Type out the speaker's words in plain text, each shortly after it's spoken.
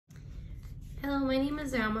Hello, my name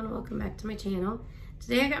is Alma and welcome back to my channel.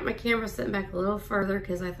 Today I got my camera sitting back a little further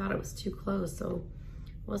because I thought it was too close, so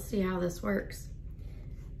we'll see how this works.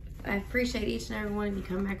 I appreciate each and every one of you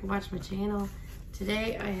coming back and watch my channel.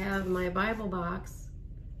 Today I have my Bible box,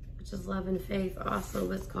 which is Love and Faith also,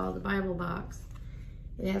 but it's called the Bible box.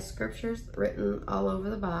 It has scriptures written all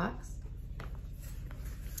over the box.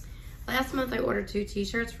 Last month I ordered 2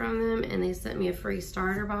 t-shirts from them and they sent me a free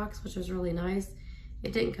starter box, which was really nice.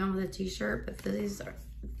 It didn't come with a t-shirt, but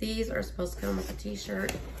these are supposed to come with a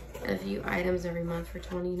t-shirt and a few items every month for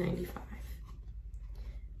 $20.95. It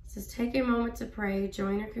says, take a moment to pray,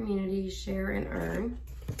 join our community, share and earn.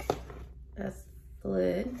 That's the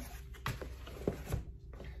lid.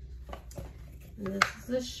 And this is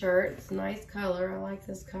the shirt. It's a nice color. I like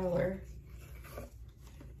this color.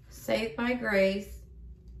 Saved by grace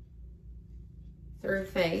through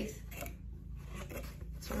faith.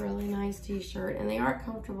 It's a really nice t-shirt, and they are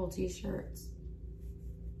comfortable t-shirts.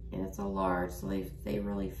 And it's a large, so they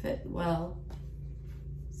really fit well.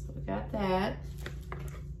 So we got that.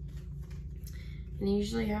 And you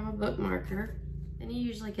usually have a bookmarker. And you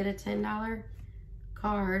usually get a $10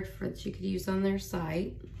 card that you could use on their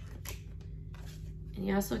site. And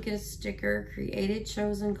you also get a sticker, created,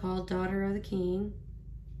 chosen, called Daughter of the King.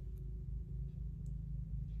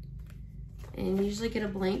 And you usually get a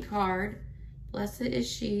blank card. Blessed is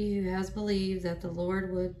she who has believed that the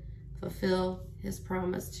Lord would fulfill his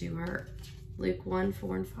promise to her. Luke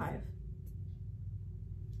 1:4-5.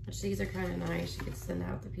 Which these are kind of nice. You could send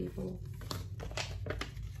out to people.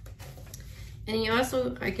 And you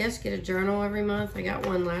also, I guess, get a journal every month. I got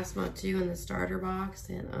one last month too in the starter box.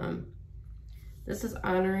 And this is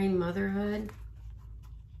Honoring Motherhood,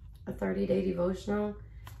 a 30-day devotional.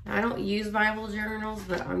 Now, I don't use Bible journals,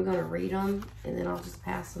 but I'm going to read them and then I'll just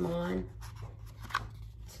pass them on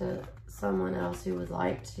to someone else who would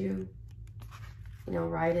like to, you know,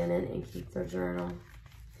 write in it and keep their journal,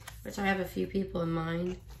 which I have a few people in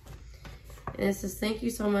mind. And it says, thank you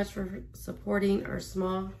so much for supporting our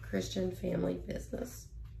small Christian family business.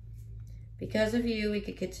 Because of you, we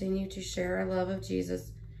could continue to share our love of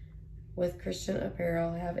Jesus with Christian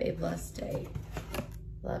apparel. Have a blessed day.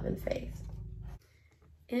 Love and Faith.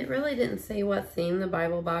 It really didn't say what theme the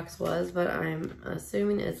Bible box was, but I'm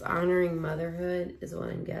assuming it's honoring motherhood is what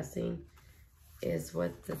I'm guessing is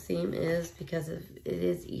what the theme is, because it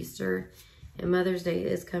is Easter and Mother's Day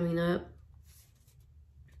is coming up.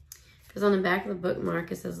 Because on the back of the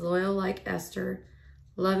bookmark it says, loyal like Esther,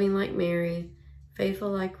 loving like Mary,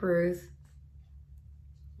 faithful like Ruth,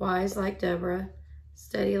 wise like Deborah,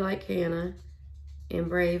 steady like Hannah, and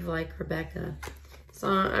brave like Rebecca. So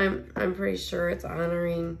I'm pretty sure it's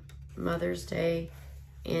honoring Mother's Day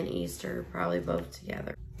and Easter, probably both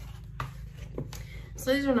together.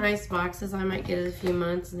 So these are nice boxes. I might get it a few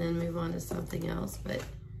months and then move on to something else. But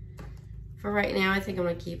for right now, I think I'm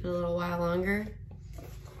going to keep it a little while longer.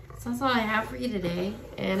 So that's all I have for you today.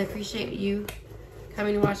 And I appreciate you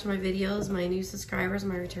coming to watch my videos, my new subscribers,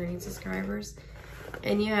 my returning subscribers.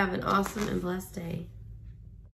 And you have an awesome and blessed day.